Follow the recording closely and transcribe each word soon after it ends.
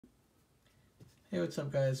Hey, what's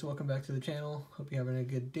up guys? Welcome back to the channel. Hope you're having a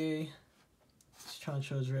good day. It's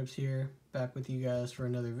Choncho's Rips here, back with you guys for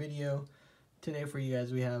another video. Today for you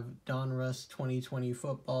guys we have Donruss 2020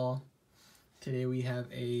 football. Today we have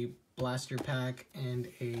a blaster pack and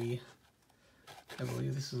I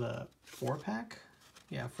believe this is a 4-pack?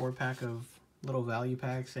 Yeah, 4-pack of little value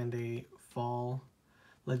packs and a fall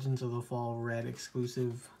Legends of the Fall red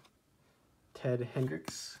exclusive Ted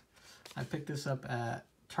Hendricks. I picked this up at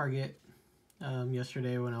Target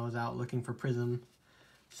yesterday when I was out looking for Prism.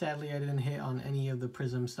 Sadly, I didn't hit on any of the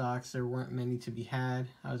Prism stocks. There weren't many to be had.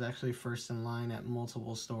 I was actually first in line at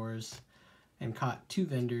multiple stores and caught 2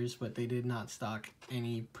 vendors, but they did not stock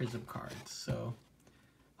any Prism cards. So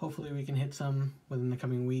hopefully we can hit some within the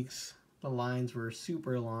coming weeks. The lines were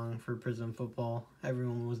super long for Prism football.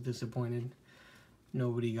 Everyone was disappointed.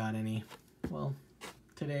 Nobody got any. Well,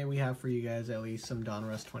 today we have for you guys at least some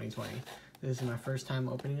Donruss 2020. This is my first time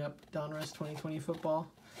opening up Donruss 2020 football.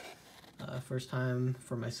 First time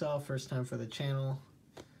for myself, first time for the channel.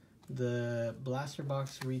 The blaster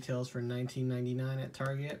box retails for $19.99 at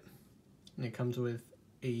Target. And it comes with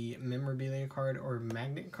a memorabilia card or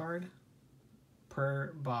magnet card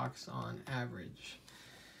per box on average.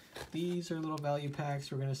 These are little value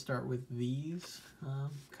packs. We're going to start with these.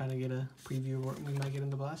 Kind of get a preview of what we might get in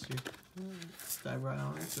the blaster. Let's dive right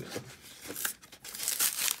on into it.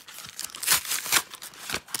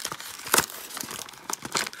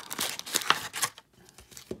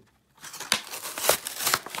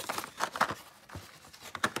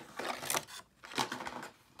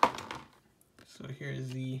 So here is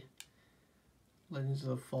the Legends of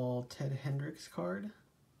the Fall Ted Hendricks card.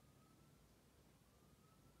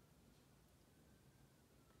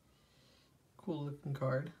 Cool looking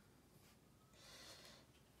card.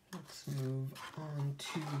 Let's move on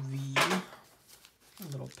to the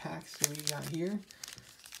little packs that we got here.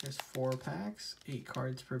 There's 4 packs, 8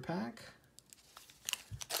 cards per pack.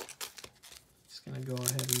 Just gonna go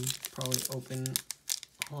ahead and probably open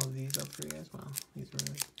all of these up for you guys. Wow, these are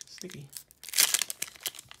really sticky.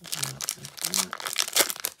 Open up like that.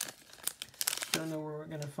 Don't know where we're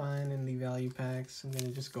gonna find in the value packs. I'm gonna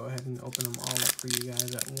just go ahead and open them all up for you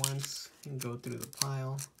guys at once and go through the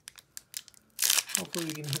pile. Hopefully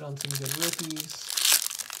we can hit on some good rookies.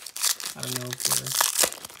 I don't know if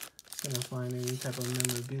we're gonna find any type of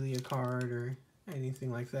memorabilia card or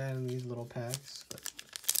anything like that in these little packs, but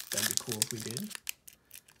that'd be cool if we did.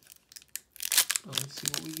 Well, let's see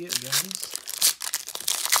what we get, guys.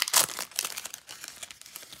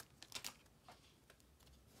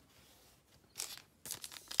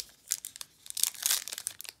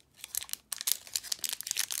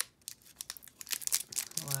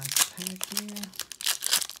 Last pack here.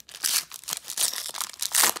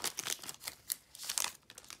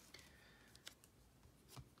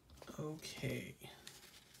 Okay.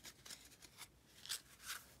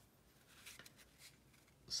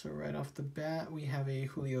 So right off the bat, we have a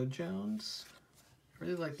Julio Jones. I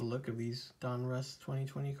really like the look of these Donruss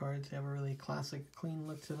 2020 cards. They have a really classic, clean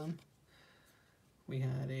look to them. We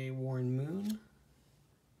had a Warren Moon,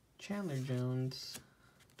 Chandler Jones.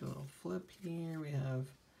 Do a little flip here. We have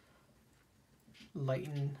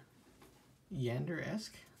Leighton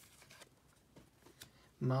Yander-esque,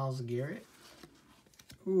 Myles Garrett.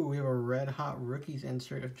 Ooh, we have a red hot rookies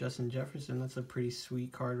insert of Justin Jefferson. That's a pretty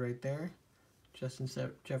sweet card right there. Justin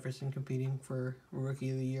Jefferson competing for Rookie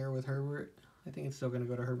of the Year with Herbert. I think it's still going to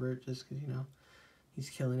go to Herbert just because, you know, he's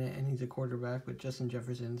killing it and he's a quarterback, but Justin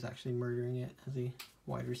Jefferson's actually murdering it as a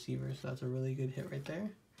wide receiver, so that's a really good hit right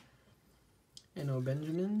there. Eno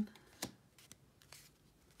Benjamin.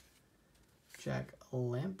 Jack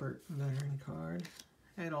Lampert veteran card.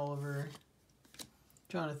 Ed Oliver.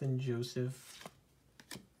 Jonathan Joseph.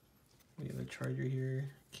 We have a Charger here.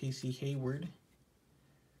 Casey Hayward.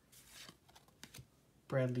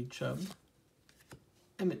 Bradley Chubb.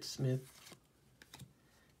 Emmitt Smith.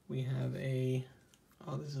 We have a,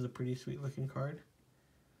 oh, this is a pretty sweet looking card.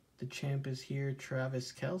 The champ is here,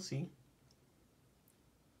 Travis Kelce.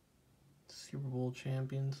 Super Bowl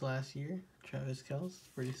champions last year. Travis Kelce,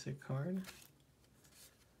 pretty sick card.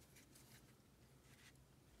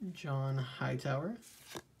 John Hightower.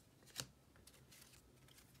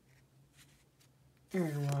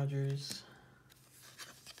 Aaron Rodgers.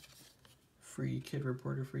 Free kid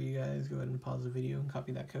reporter for you guys. Go ahead and pause the video and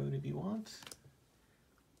copy that code if you want.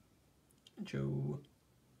 Joe,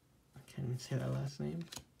 I can't even say that last name.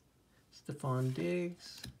 Stephon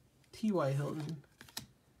Diggs. T.Y. Hilton.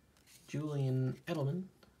 Julian Edelman.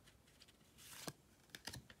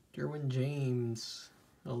 Derwin James,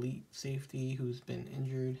 elite safety who's been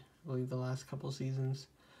injured, I believe, the last couple seasons.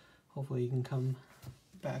 Hopefully he can come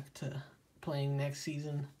back to playing next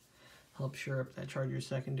season. Help shore up that Chargers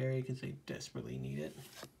secondary because they desperately need it.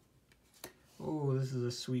 Oh, this is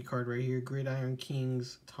a sweet card right here. Gridiron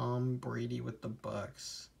Kings, Tom Brady with the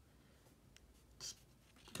Bucks. It's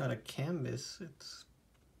got a canvas. It's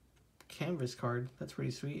a canvas card. That's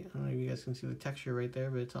pretty sweet. I don't know if you guys can see the texture right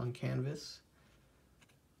there, but it's on canvas.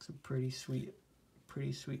 It's a pretty sweet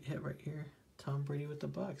hit right here. Tom Brady with the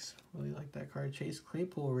Bucks. Really like that card. Chase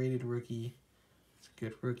Claypool rated rookie. It's a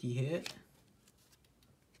good rookie hit.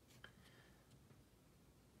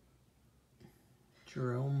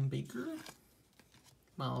 Jerome Baker.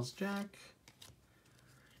 Miles Jack,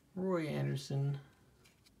 Roy Anderson,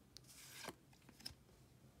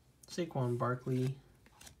 Saquon Barkley,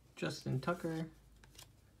 Justin Tucker,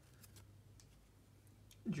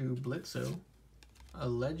 Drew Bledsoe, a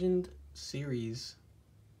Legend Series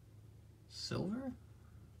Silver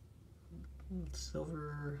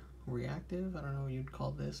Reactive, I don't know what you'd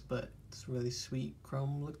call this, but it's a really sweet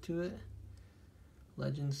chrome look to it.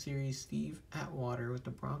 Legend Series Steve Atwater with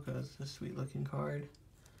the Broncos, a sweet looking card.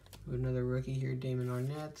 Another rookie here, Damon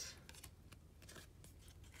Arnett,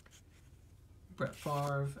 Brett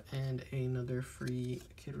Favre, and another free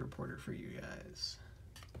kid reporter for you guys.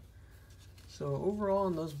 So overall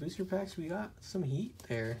in those booster packs, we got some heat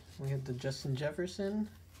there. We had the Justin Jefferson,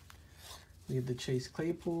 we had the Chase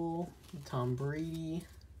Claypool, the Tom Brady,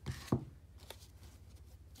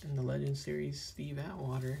 and the Legend Series Steve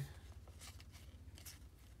Atwater.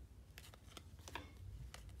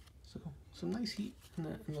 So some nice heat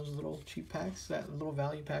in those little cheap packs. That little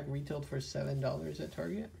value pack retailed for $7 at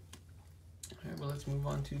Target. Alright, well, let's move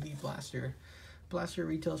on to the Blaster. Blaster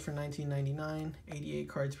retails for $19.99, 88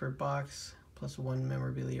 cards per box, plus 1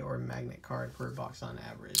 memorabilia or magnet card per box on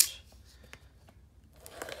average.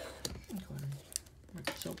 Go ahead and rip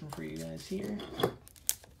this open for you guys here.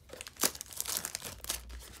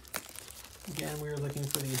 Again, we were looking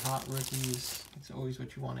for the hot rookies. It's always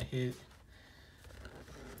what you want to hit.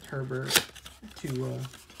 Herbert to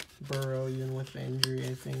Burrow, even with the injury,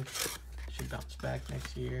 I think should bounce back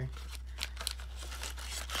next year.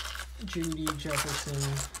 Judy, Jefferson,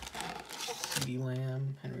 CeeDee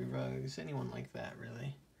Lamb, Henry Ruggs, anyone like that,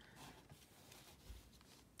 really.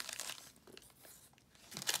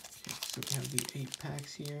 Okay, so we have the 8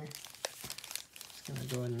 packs here. Just gonna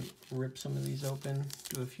go ahead and rip some of these open,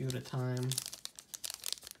 do a few at a time.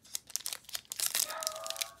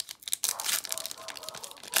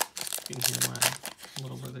 You can hear my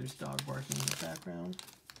little brother's dog barking in the background.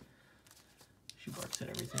 She barks at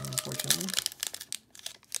everything, unfortunately.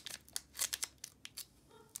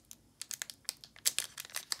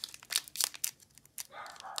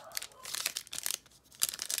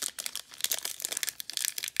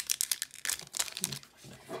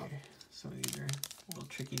 Some of these are a little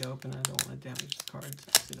tricky to open. I don't want to damage the cards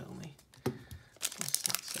accidentally. Let's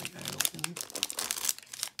slice that guy open.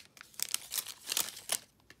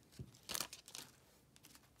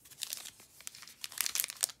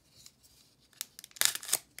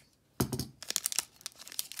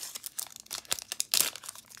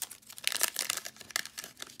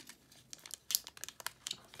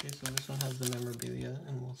 Okay, so this one has the memorabilia,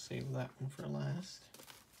 and we'll save that one for last.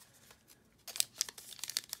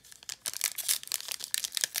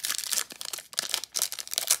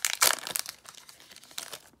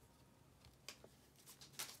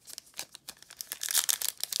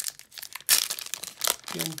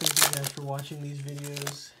 Again, thank you guys for watching these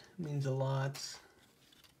videos. It means a lot.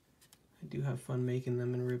 I do have fun making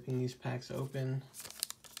them and ripping these packs open.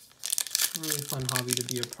 It's a really fun hobby to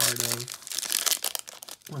be a part of.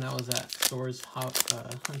 When I was at stores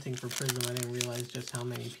hunting for Prism, I didn't realize just how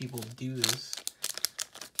many people do this.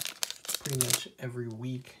 Pretty much every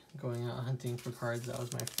week, going out hunting for cards. That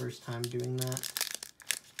was my first time doing that.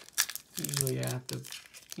 Usually I have to,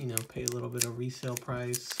 you know, pay a little bit of resale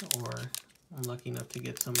price, or I'm lucky enough to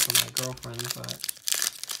get some from my girlfriend, but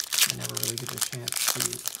I never really get the chance to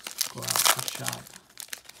go out and shop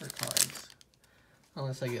for cards.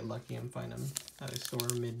 Unless I get lucky and find them at a store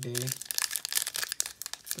midday.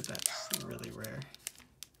 But that's really rare.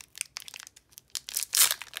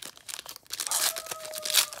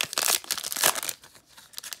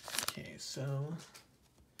 Okay, so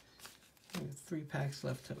we have 3 packs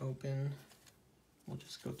left to open. We'll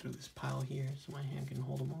just go through this pile here so my hand can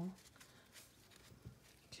hold them all.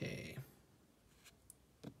 Okay.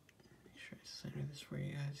 Make sure I center this for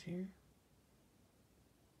you guys here.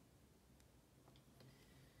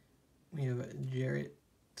 We have Jarrett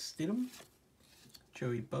Stidham.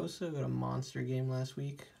 Joey Bosa got a monster game last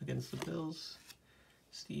week against the Bills.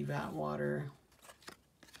 Steve Atwater.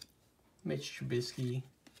 Mitch Trubisky.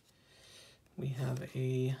 We have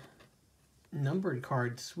a numbered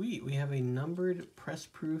card. Sweet. We have a numbered press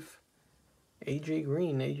proof AJ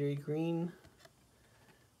Green. AJ Green,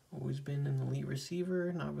 always been an elite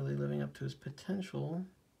receiver, not really living up to his potential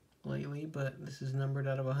lately, but this is numbered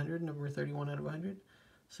out of 100, number 31 out of 100.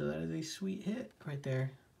 So that is a sweet hit right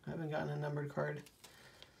there. I haven't gotten a numbered card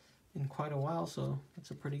in quite a while, so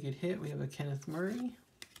that's a pretty good hit. We have a Kenneth Murray,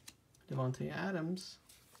 Devontae Adams,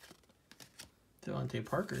 Devontae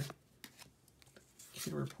Parker,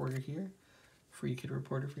 kid reporter here, free kid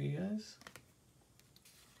reporter for you guys.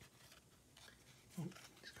 Oh,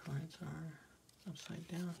 these cards are upside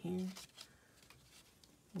down here.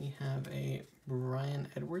 We have a Bryan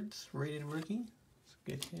Edwards rated rookie. It's a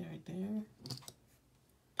good hit right there.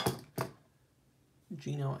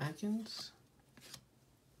 Geno Atkins,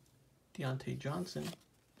 Deontay Johnson.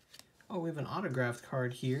 Oh, we have an autographed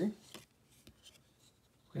card here.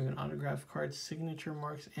 We have an autographed card, signature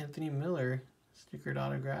marks Anthony Miller. Stickered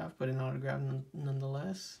autograph, but an autograph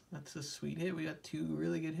nonetheless. That's a sweet hit. We got two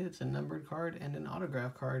really good hits, a numbered card and an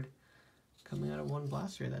autograph card coming out of one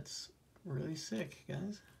blaster. That's really sick,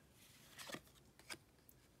 guys.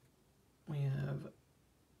 We have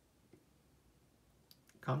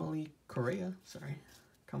Kamali Correa,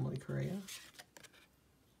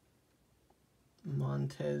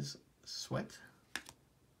 Montez Sweat,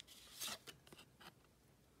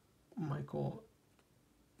 Michael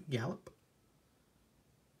Gallup,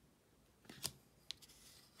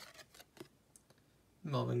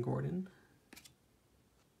 Melvin Gordon,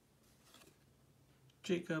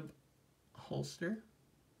 Jacob Holster,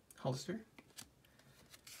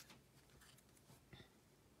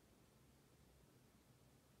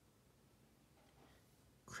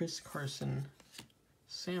 Chris Carson,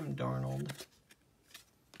 Sam Darnold,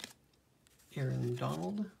 Aaron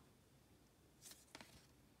Donald,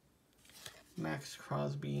 Max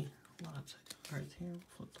Crosby, a lot of upside down cards here,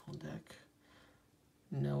 flip the whole deck.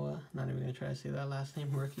 Noah, not even going to try to say that last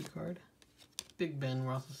name, rookie card. Big Ben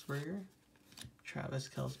Roethlisberger, Travis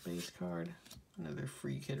Kelce base card, another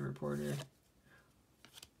free kid reporter.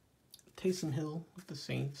 Taysom Hill with the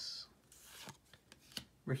Saints,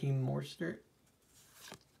 Raheem Mostert,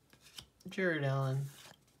 Jared Allen,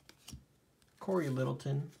 Corey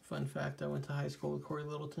Littleton. Fun fact, I went to high school with Corey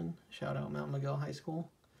Littleton. Shout out Mount Miguel High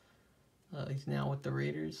School. He's now with the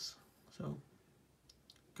Raiders, so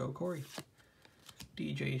go Corey.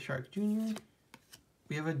 DJ Shark Jr.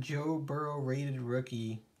 We have a Joe Burrow rated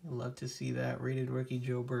rookie. I'd love to see that. Rated rookie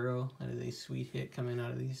Joe Burrow. That is a sweet hit coming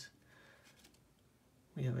out of these.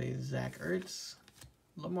 We have a Zach Ertz,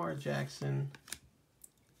 Lamar Jackson,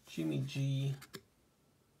 Jimmy G.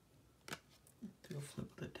 Do a flip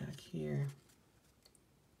of the deck here.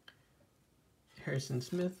 Harrison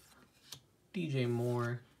Smith, DJ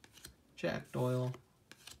Moore, Jack Doyle,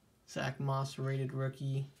 Zach Moss rated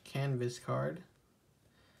rookie canvas card.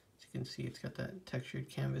 As you can see, it's got that textured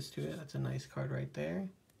canvas to it. That's a nice card right there.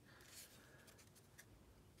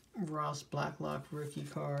 Ross Blacklock rookie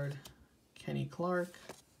card, Kenny Clark,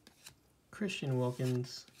 Christian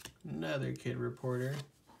Wilkins, another kid reporter.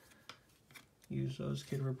 Use those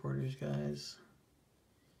kid reporters, guys.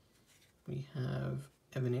 We have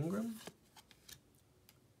Evan Ingram,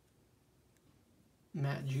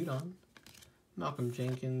 Matt Judon, Malcolm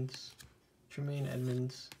Jenkins, Tremaine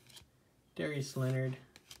Edmonds, Darius Leonard,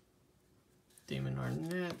 Damon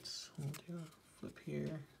Arnett. We'll do a flip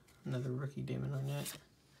here. Another rookie, Damon Arnett.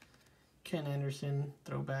 Ken Anderson,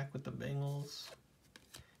 throwback with the Bengals.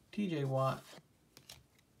 TJ Watt.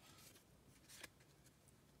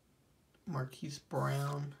 Marquise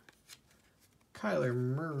Brown. Kyler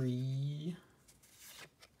Murray.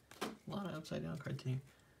 A lot of upside down cards in here.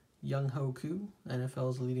 Young Ho Koo,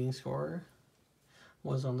 NFL's leading scorer.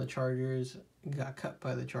 Was on the Chargers, got cut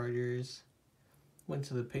by the Chargers. Went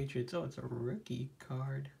to the Patriots. Oh, it's a rookie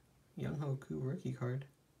card. Young Ho Koo rookie card.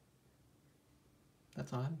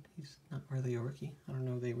 That's odd. He's not really a rookie. I don't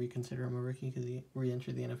know if they reconsider him a rookie because he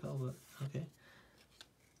re-entered the NFL, but okay.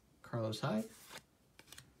 Carlos Hyde.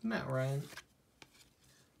 Matt Ryan.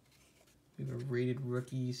 We have a rated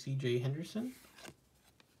rookie, C.J. Henderson.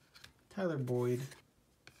 Tyler Boyd.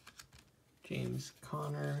 James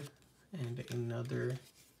Conner. And another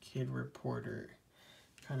kid reporter.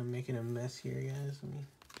 Kind of making a mess here, guys. Let me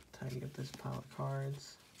tidy up this pile of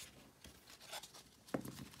cards.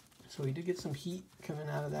 So we did get some heat coming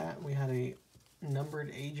out of that. We had a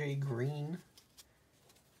numbered AJ Green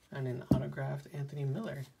and an autographed Anthony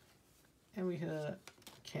Miller. And we had a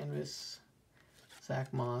canvas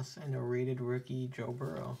Zach Moss and a rated rookie Joe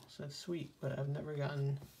Burrow. So that's sweet, but I've never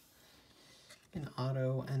gotten an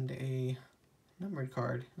auto and a numbered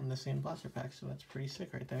card in the same blaster pack, so that's pretty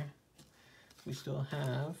sick right there. We still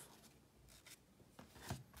have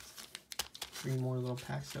 3 more little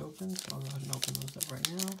packs to open, so I'll go ahead and open those up right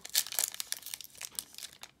now.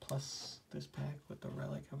 Plus this pack with the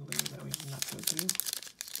relic, I believe, that we did not go through.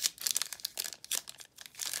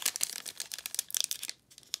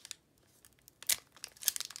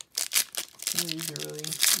 Some of these are really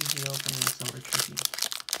easy to open and some are tricky.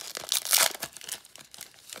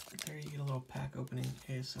 But there you get a little pack opening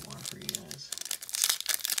ASMR for you guys.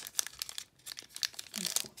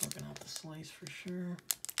 We're gonna have to slice for sure.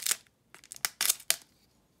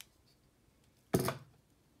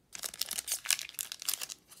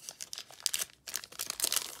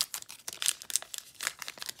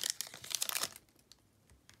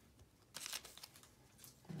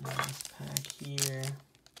 This pack here.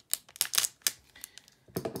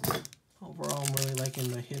 Overall, I'm really liking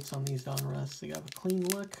the hits on these Donruss. They got a clean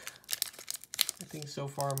look. I think so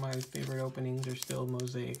far my favorite openings are still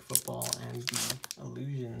Mosaic Football and the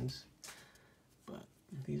Illusions. But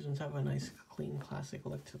these ones have a nice, clean, classic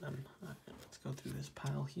look to them. Alright, let's go through this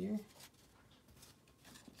pile here.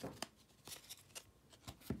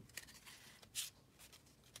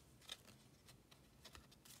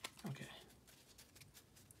 Okay.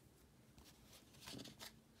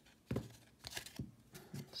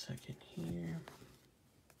 Second here.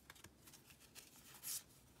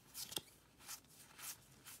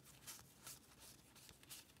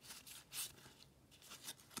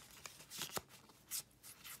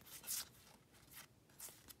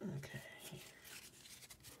 Okay.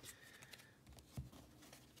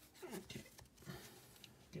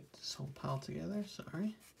 Get this whole pile together,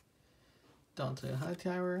 sorry. Dante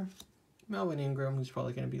Hightower. Melvin Ingram, who's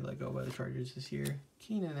probably going to be let go by the Chargers this year.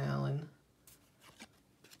 Keenan Allen.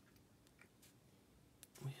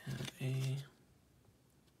 We have a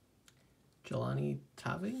Jelani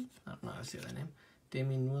Tave. I don't know how to say that name.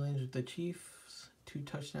 Damian Williams with the Chiefs. 2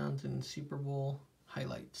 touchdowns in Super Bowl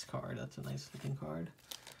highlights card. That's a nice looking card.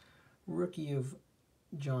 Rookie of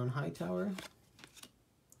John Hightower.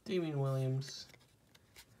 Damian Williams.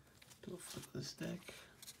 Do a flip of this deck.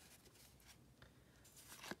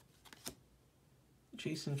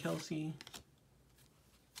 Jason Kelsey.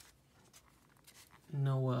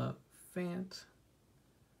 Noah Fant.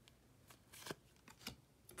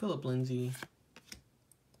 Philip Lindsay.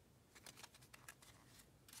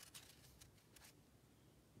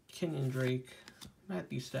 Kenyon Drake.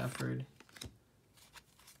 Matthew Stafford.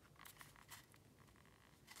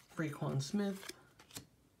 Raekwon Smith.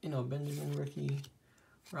 Benjamin rookie.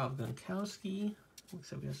 Rob Gronkowski.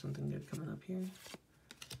 Looks like we have something good coming up here.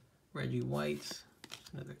 Reggie White.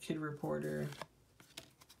 Another kid reporter.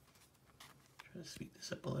 Try to speed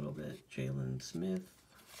this up a little bit. Jalen Smith.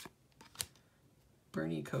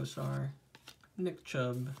 Bernie Kosar. Nick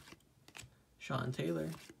Chubb. Sean Taylor.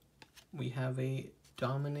 We have a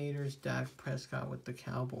Dominators Dak Prescott with the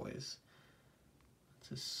Cowboys.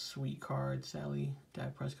 It's a sweet card, Sally.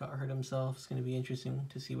 Dak Prescott hurt himself. It's going to be interesting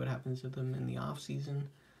to see what happens with him in the offseason.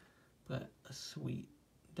 But a sweet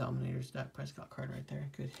Dominators Dak Prescott card right there.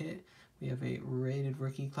 Good hit. We have a rated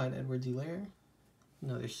rookie, Clyde Edwards-Helaire.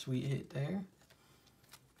 Another sweet hit there.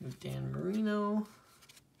 We have Dan Marino.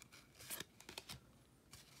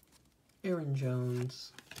 Aaron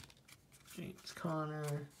Jones. James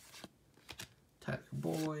Conner. Tyler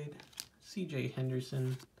Boyd. CJ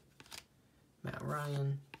Henderson. Matt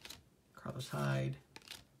Ryan. Carlos Hyde.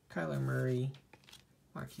 Kyler Murray.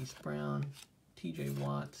 Marquise Brown. TJ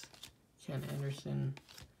Watt. Ken Anderson.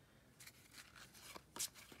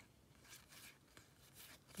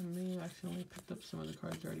 I may have accidentally picked up some of the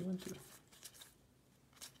cards I already went through.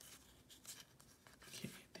 Okay,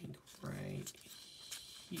 I think right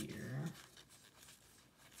here.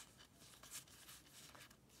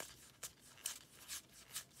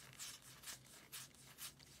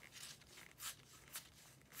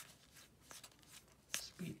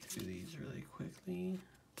 Speed through these really quickly.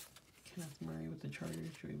 Kenneth Murray with the Chargers,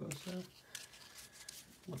 Joey Bosa.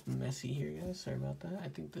 Look messy here, guys. Sorry about that. I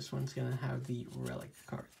think this one's going to have the relic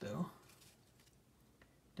card, though.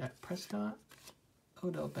 Dak Prescott,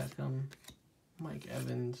 Odell Beckham, Mike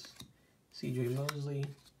Evans, CJ Mosley,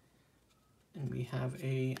 and we have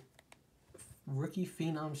a Rookie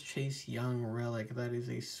Phenoms Chase Young relic. That is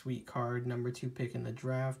a sweet card. Number 2 pick in the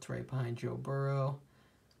draft, right behind Joe Burrow.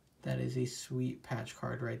 That is a sweet patch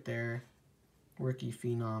card right there. Rookie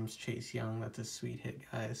Phenoms Chase Young. That's a sweet hit,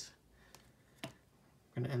 guys.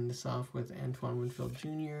 We're going to end this off with Antoine Winfield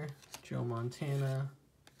Jr., Joe Montana,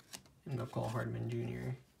 and Nicole Hardman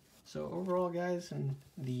Jr. So overall, guys, in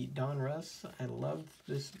the Donruss, I loved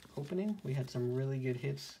this opening. We had some really good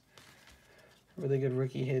hits, really good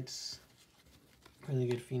rookie hits, really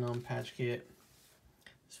good Phenom patch kit.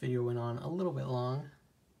 This video went on a little bit long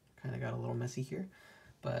kind of got a little messy here.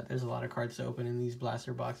 But there's a lot of cards to open in these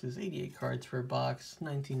blaster boxes. 88 cards per box,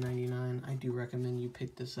 $19.99. I do recommend you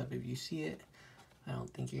pick this up if you see it. I don't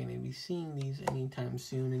think you're going to be seeing these anytime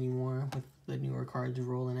soon anymore with the newer cards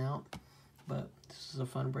rolling out. But this is a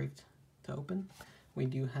fun break to open. We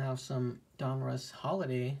do have some Donruss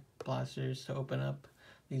holiday blasters to open up.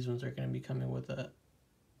 These ones are going to be coming with a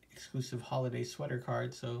exclusive holiday sweater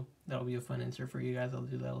card, so that'll be a fun insert for you guys. I'll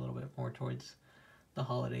do that a little bit more towards the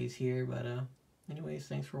holidays here. But anyways,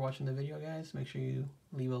 thanks for watching the video, guys. Make sure you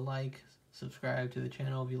leave a like, subscribe to the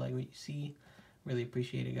channel if you like what you see. Really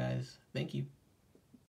appreciate it, guys. Thank you.